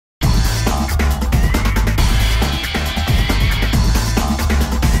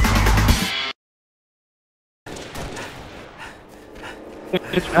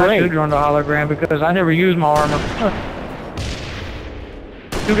It's I great. should run the hologram because I never use my armor.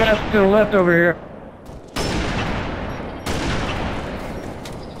 Two guys to the left over here.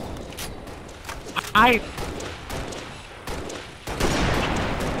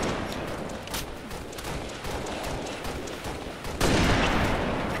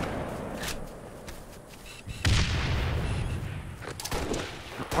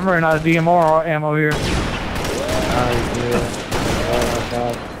 I'm running out of DMR ammo here. Oh my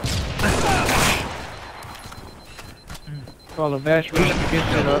god. Call the best reason to get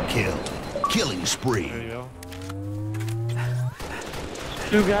shit up. Kill. Killing spree. There you go.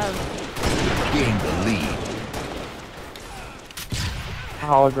 Two guys. Gain the lead.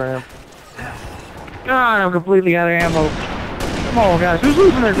 Hologram. God, I'm completely out of ammo. Come on, guys. Who's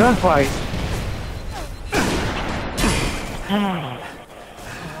losing their gunfight?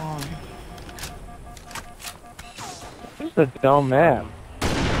 This is a dumb map.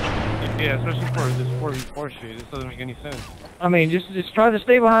 Yeah, especially for this 4v4 shit. This doesn't make any sense. I mean, just try to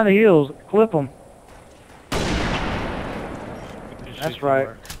stay behind the hills. Clip them. That's right.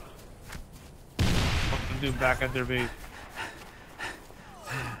 What's the dude back at their base?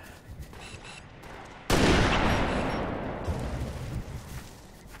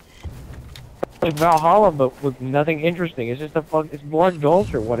 Like Valhalla, but with nothing interesting. It's just it's blood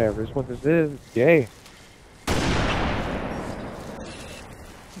gulch or whatever. Is what this is. It's gay.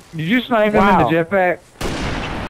 Did you snipe him in the jetpack?